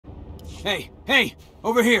Hey!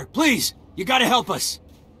 Over here, please! You gotta help us!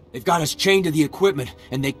 They've got us chained to the equipment,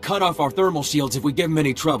 and they cut off our thermal shields if we give them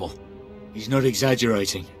any trouble. He's not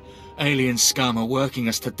exaggerating. Alien scum are working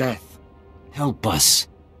us to death. Help us.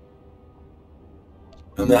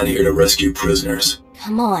 I'm not here to rescue prisoners.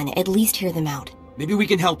 Come on, at least hear them out. Maybe we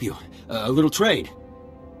can help you. A little trade.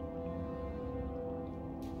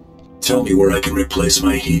 Tell me where I can replace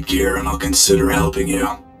my heat gear and I'll consider helping you.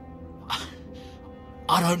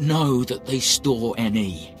 I don't know that they store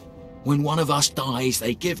any. When one of us dies,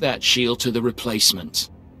 they give that shield to the replacement.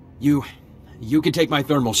 You could take my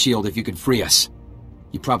thermal shield if you could free us.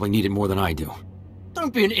 You probably need it more than I do.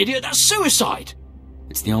 Don't be an idiot, that's suicide!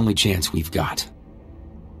 It's the only chance we've got.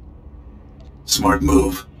 Smart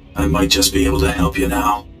move. I might just be able to help you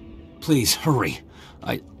now. Please, hurry.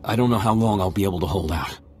 I don't know how long I'll be able to hold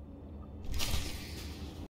out.